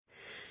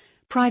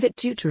Private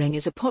tutoring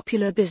is a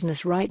popular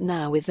business right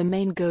now with the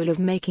main goal of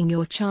making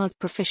your child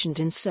proficient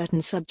in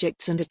certain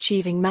subjects and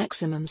achieving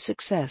maximum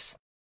success.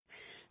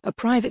 A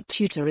private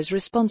tutor is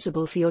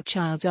responsible for your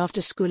child's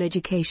after-school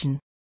education.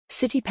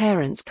 City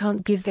parents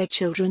can't give their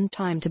children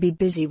time to be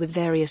busy with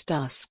various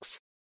tasks.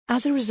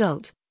 As a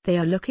result, they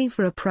are looking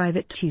for a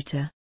private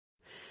tutor.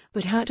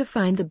 But how to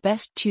find the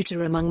best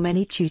tutor among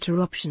many tutor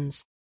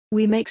options?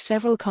 We make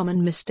several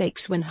common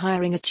mistakes when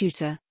hiring a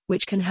tutor,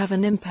 which can have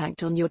an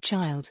impact on your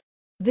child.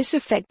 This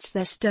affects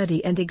their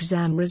study and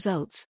exam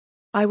results.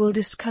 I will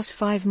discuss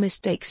 5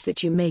 mistakes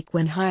that you make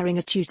when hiring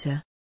a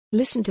tutor.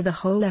 Listen to the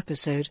whole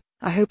episode.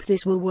 I hope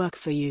this will work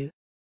for you.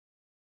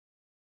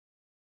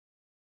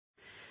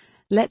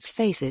 Let's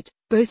face it,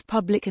 both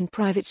public and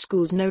private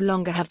schools no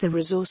longer have the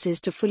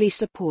resources to fully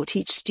support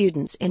each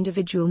student's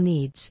individual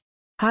needs.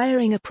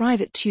 Hiring a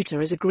private tutor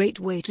is a great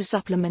way to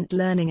supplement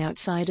learning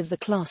outside of the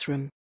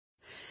classroom.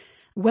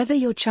 Whether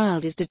your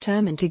child is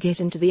determined to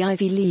get into the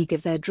Ivy League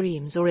of their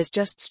dreams or is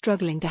just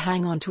struggling to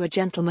hang on to a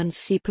gentleman's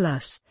C+,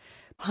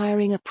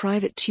 hiring a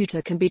private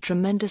tutor can be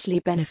tremendously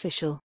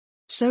beneficial.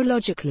 So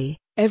logically,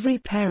 every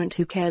parent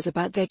who cares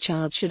about their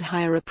child should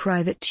hire a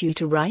private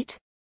tutor, right?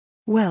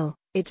 Well,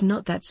 it's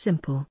not that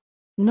simple.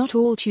 Not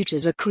all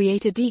tutors are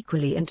created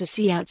equally, and to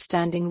see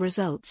outstanding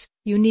results,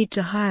 you need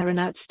to hire an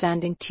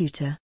outstanding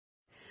tutor.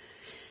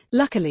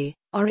 Luckily,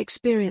 our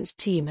experienced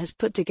team has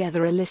put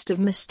together a list of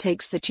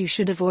mistakes that you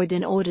should avoid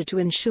in order to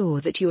ensure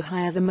that you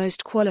hire the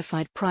most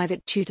qualified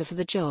private tutor for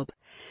the job.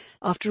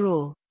 After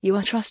all, you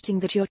are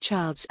trusting that your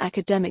child's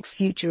academic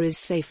future is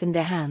safe in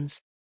their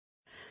hands.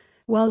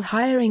 While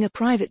hiring a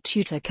private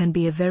tutor can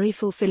be a very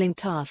fulfilling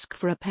task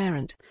for a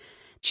parent,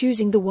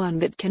 choosing the one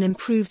that can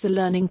improve the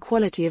learning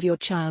quality of your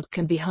child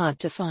can be hard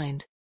to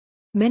find.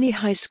 Many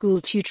high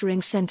school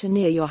tutoring center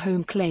near your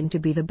home claim to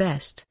be the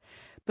best,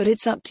 but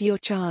it's up to your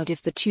child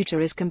if the tutor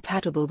is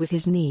compatible with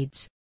his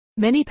needs.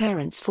 Many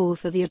parents fall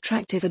for the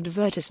attractive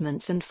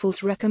advertisements and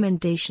false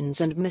recommendations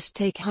and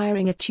mistake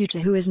hiring a tutor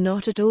who is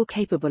not at all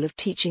capable of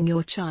teaching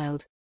your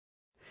child.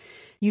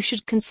 You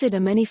should consider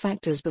many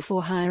factors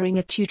before hiring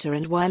a tutor,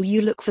 and while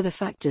you look for the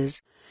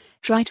factors,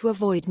 try to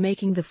avoid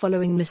making the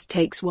following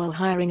mistakes while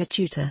hiring a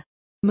tutor.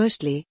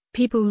 Mostly,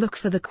 people look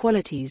for the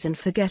qualities and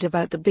forget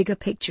about the bigger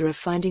picture of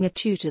finding a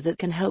tutor that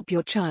can help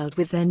your child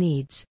with their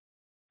needs.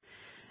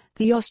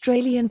 The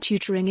Australian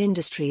tutoring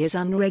industry is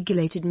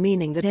unregulated,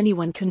 meaning that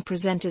anyone can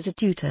present as a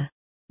tutor.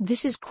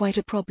 This is quite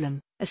a problem,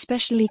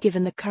 especially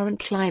given the current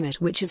climate,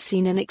 which has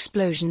seen an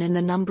explosion in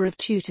the number of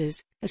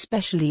tutors,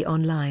 especially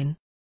online.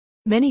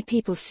 Many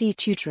people see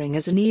tutoring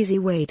as an easy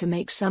way to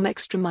make some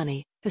extra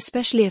money,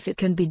 especially if it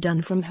can be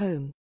done from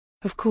home.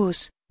 Of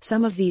course,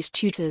 some of these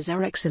tutors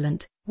are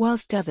excellent,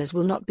 whilst others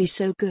will not be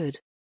so good.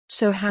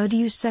 So how do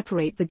you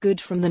separate the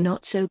good from the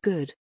not so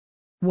good?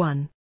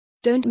 1.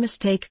 Don't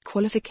mistake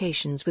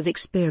qualifications with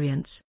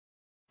experience.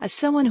 As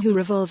someone who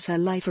revolves her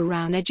life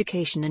around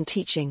education and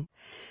teaching,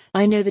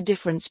 I know the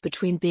difference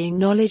between being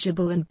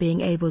knowledgeable and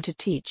being able to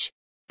teach.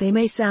 They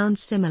may sound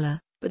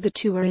similar, but the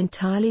two are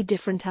entirely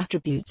different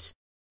attributes.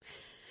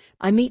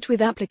 I meet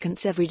with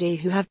applicants every day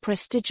who have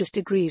prestigious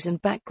degrees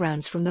and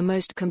backgrounds from the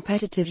most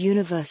competitive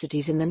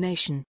universities in the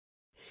nation.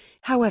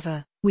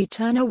 However, we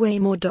turn away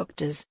more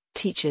doctors,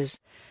 teachers,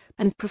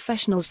 and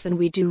professionals than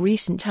we do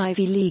recent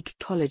Ivy League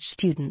college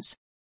students.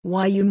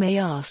 Why, you may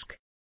ask?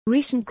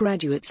 Recent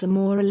graduates are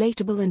more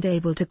relatable and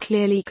able to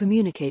clearly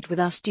communicate with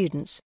our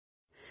students.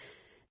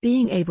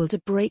 Being able to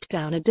break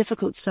down a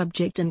difficult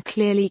subject and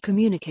clearly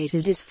communicate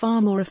it is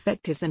far more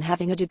effective than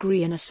having a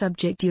degree in a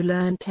subject you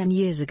learned 10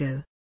 years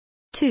ago.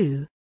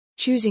 2.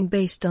 Choosing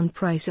based on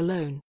price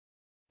alone.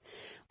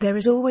 There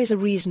is always a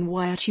reason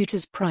why a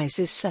tutor's price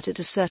is set at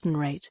a certain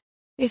rate.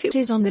 If it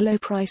is on the low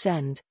price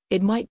end,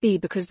 it might be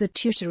because the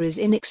tutor is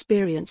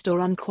inexperienced or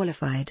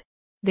unqualified.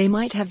 They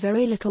might have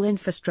very little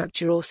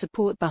infrastructure or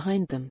support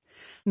behind them,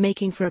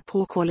 making for a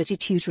poor quality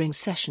tutoring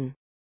session.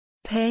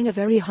 Paying a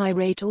very high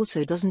rate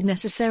also doesn't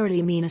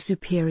necessarily mean a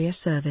superior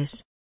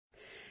service.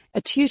 A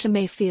tutor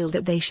may feel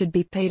that they should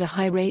be paid a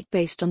high rate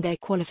based on their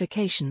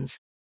qualifications.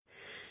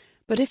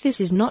 But if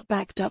this is not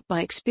backed up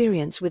by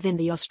experience within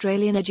the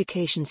Australian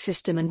education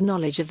system and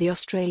knowledge of the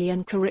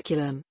Australian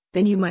curriculum,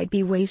 then you might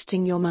be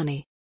wasting your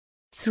money.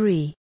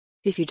 3.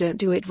 If you don't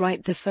do it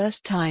right the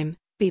first time,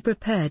 be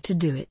prepared to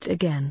do it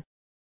again.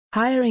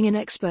 Hiring an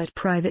expert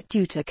private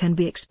tutor can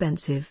be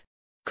expensive.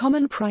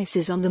 Common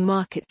prices on the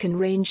market can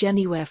range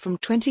anywhere from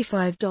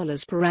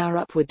 $25 per hour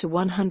upward to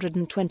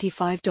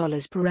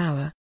 $125 per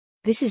hour.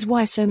 This is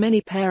why so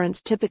many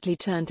parents typically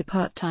turn to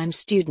part-time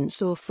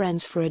students or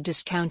friends for a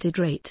discounted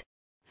rate.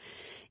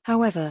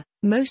 However,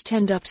 most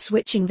end up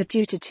switching the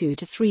tutor 2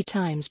 to 3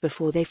 times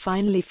before they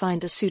finally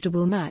find a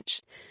suitable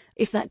match,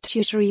 if that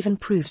tutor even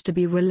proves to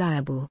be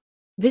reliable.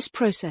 This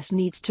process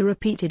needs to be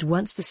repeated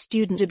once the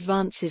student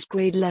advances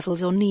grade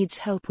levels or needs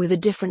help with a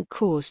different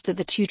course that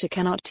the tutor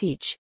cannot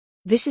teach.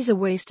 This is a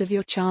waste of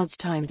your child's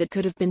time that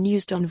could have been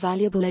used on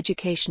valuable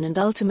education and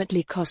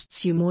ultimately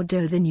costs you more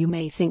dough than you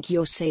may think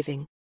you're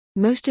saving.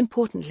 Most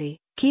importantly,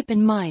 Keep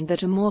in mind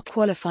that a more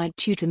qualified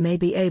tutor may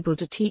be able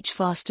to teach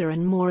faster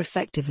and more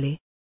effectively.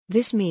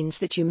 This means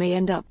that you may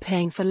end up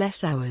paying for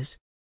less hours.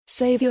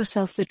 Save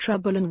yourself the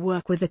trouble and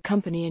work with a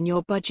company in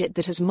your budget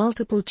that has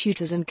multiple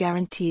tutors and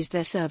guarantees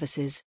their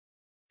services.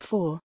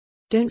 4.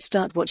 Don't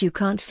start what you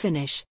can't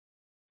finish.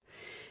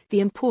 The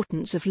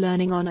importance of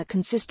learning on a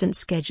consistent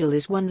schedule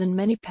is one that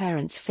many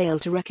parents fail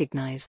to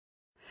recognize.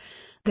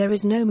 There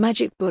is no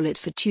magic bullet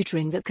for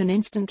tutoring that can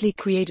instantly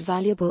create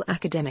valuable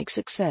academic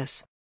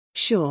success.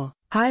 Sure,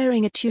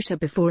 hiring a tutor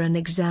before an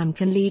exam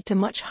can lead to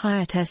much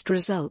higher test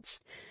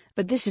results,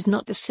 but this is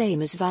not the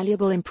same as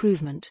valuable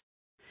improvement.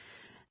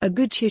 A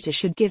good tutor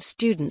should give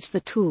students the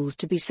tools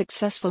to be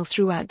successful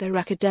throughout their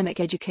academic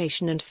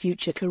education and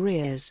future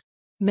careers.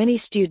 Many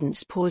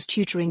students pause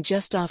tutoring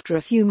just after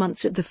a few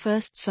months at the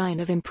first sign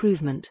of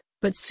improvement,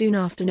 but soon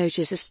after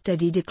notice a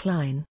steady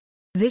decline.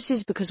 This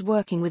is because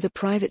working with a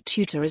private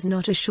tutor is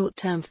not a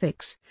short-term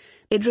fix.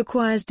 It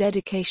requires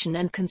dedication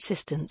and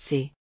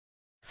consistency.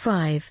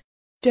 5.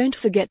 Don't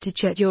forget to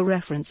check your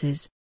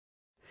references.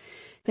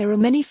 There are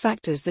many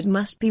factors that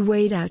must be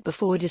weighed out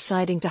before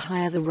deciding to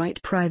hire the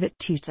right private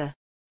tutor.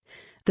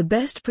 The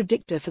best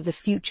predictor for the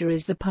future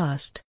is the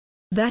past.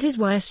 That is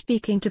why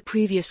speaking to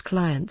previous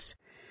clients,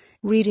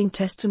 reading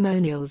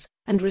testimonials,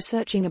 and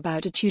researching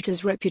about a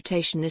tutor's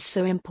reputation is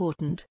so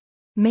important.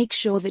 Make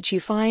sure that you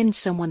find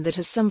someone that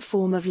has some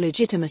form of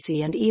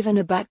legitimacy and even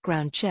a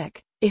background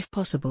check, if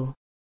possible.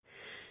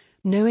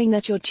 Knowing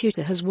that your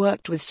tutor has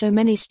worked with so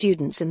many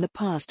students in the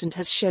past and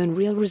has shown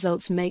real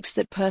results makes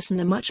that person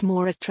a much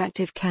more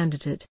attractive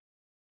candidate.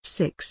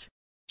 6.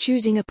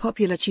 Choosing a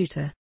popular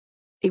tutor.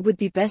 It would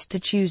be best to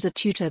choose a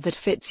tutor that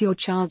fits your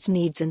child's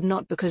needs and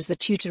not because the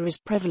tutor is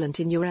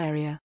prevalent in your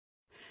area.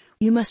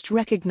 You must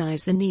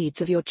recognize the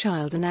needs of your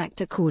child and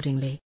act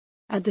accordingly.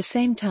 At the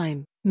same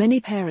time, many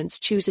parents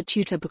choose a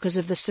tutor because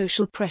of the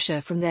social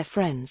pressure from their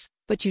friends,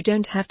 but you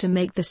don't have to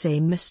make the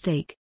same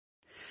mistake.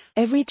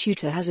 Every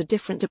tutor has a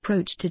different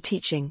approach to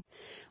teaching,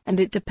 and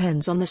it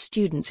depends on the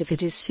students if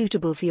it is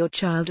suitable for your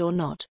child or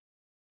not.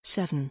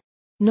 7.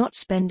 Not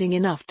spending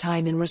enough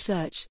time in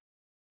research.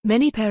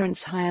 Many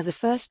parents hire the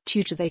first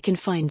tutor they can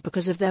find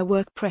because of their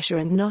work pressure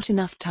and not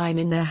enough time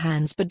in their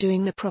hands, but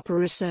doing the proper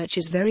research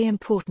is very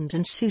important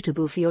and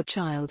suitable for your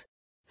child.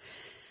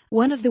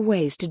 One of the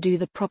ways to do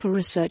the proper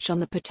research on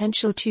the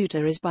potential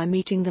tutor is by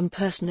meeting them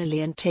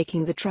personally and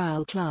taking the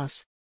trial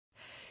class.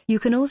 You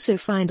can also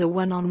find a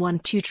one-on-one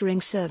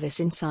tutoring service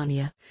in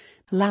Sarnia,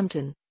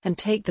 Lambton, and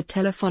take the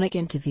telephonic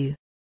interview.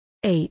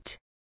 8.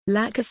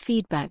 Lack of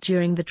feedback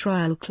during the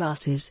trial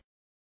classes.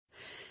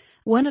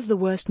 One of the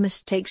worst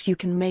mistakes you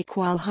can make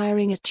while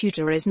hiring a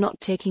tutor is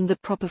not taking the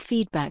proper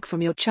feedback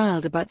from your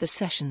child about the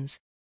sessions.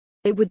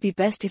 It would be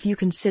best if you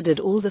considered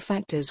all the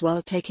factors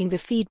while taking the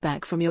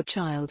feedback from your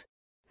child.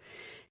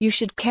 You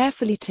should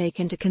carefully take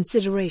into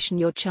consideration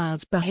your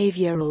child's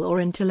behavioral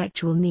or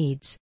intellectual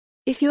needs.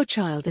 If your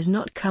child is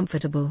not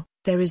comfortable,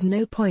 there is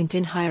no point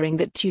in hiring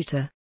that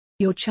tutor.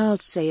 Your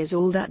child's say is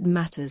all that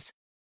matters.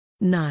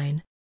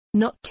 9.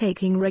 Not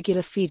taking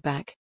regular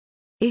feedback.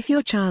 If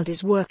your child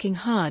is working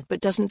hard but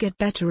doesn't get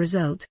better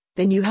result,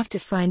 then you have to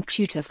find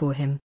tutor for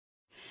him.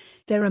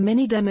 There are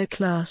many demo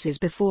classes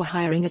before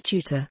hiring a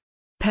tutor.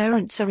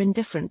 Parents are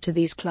indifferent to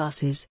these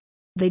classes.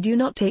 They do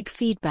not take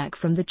feedback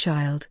from the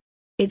child.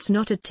 It's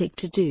not a tick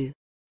to do.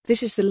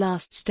 This is the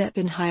last step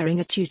in hiring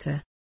a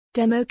tutor.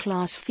 Demo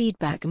class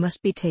feedback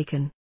must be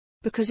taken,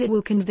 because it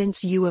will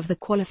convince you of the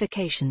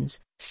qualifications,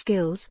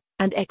 skills,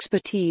 and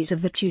expertise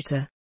of the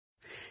tutor.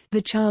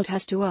 The child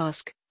has to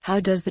ask,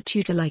 how does the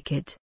tutor like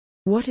it?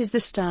 What is the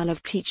style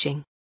of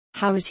teaching?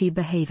 How is he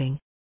behaving?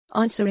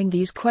 Answering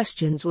these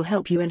questions will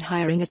help you in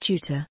hiring a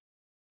tutor.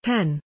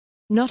 10.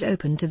 Not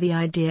open to the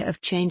idea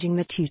of changing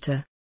the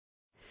tutor.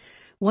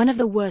 One of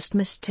the worst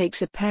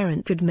mistakes a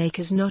parent could make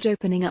is not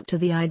opening up to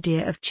the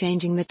idea of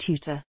changing the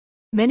tutor.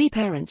 Many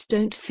parents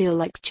don't feel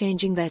like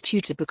changing their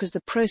tutor because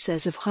the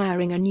process of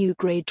hiring a new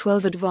grade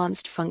 12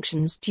 advanced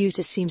functions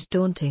tutor seems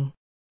daunting.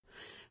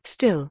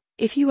 Still,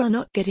 if you are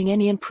not getting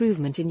any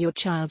improvement in your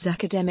child's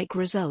academic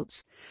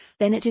results,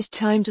 then it is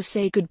time to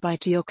say goodbye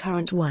to your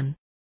current one.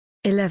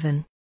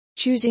 11.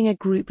 Choosing a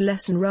group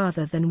lesson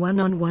rather than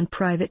one-on-one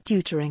private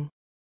tutoring.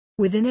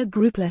 Within a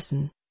group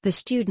lesson, the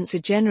students are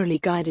generally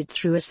guided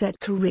through a set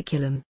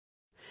curriculum.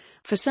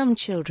 For some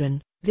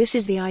children, this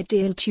is the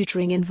ideal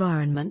tutoring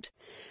environment,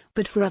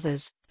 but for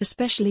others,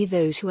 especially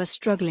those who are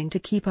struggling to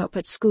keep up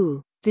at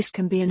school, this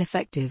can be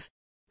ineffective.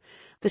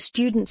 The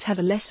students have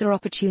a lesser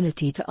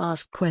opportunity to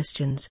ask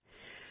questions,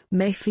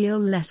 may feel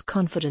less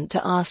confident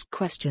to ask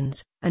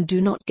questions, and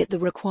do not get the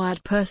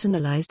required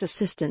personalized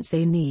assistance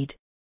they need.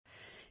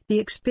 The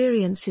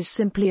experience is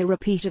simply a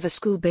repeat of a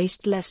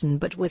school-based lesson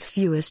but with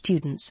fewer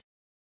students.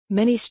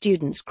 Many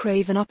students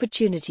crave an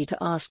opportunity to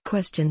ask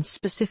questions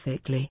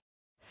specifically.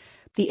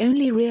 The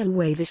only real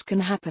way this can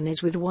happen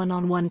is with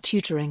one-on-one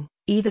tutoring,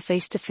 either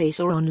face-to-face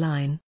or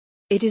online.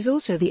 It is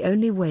also the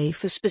only way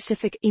for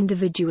specific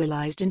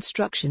individualized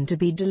instruction to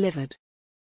be delivered.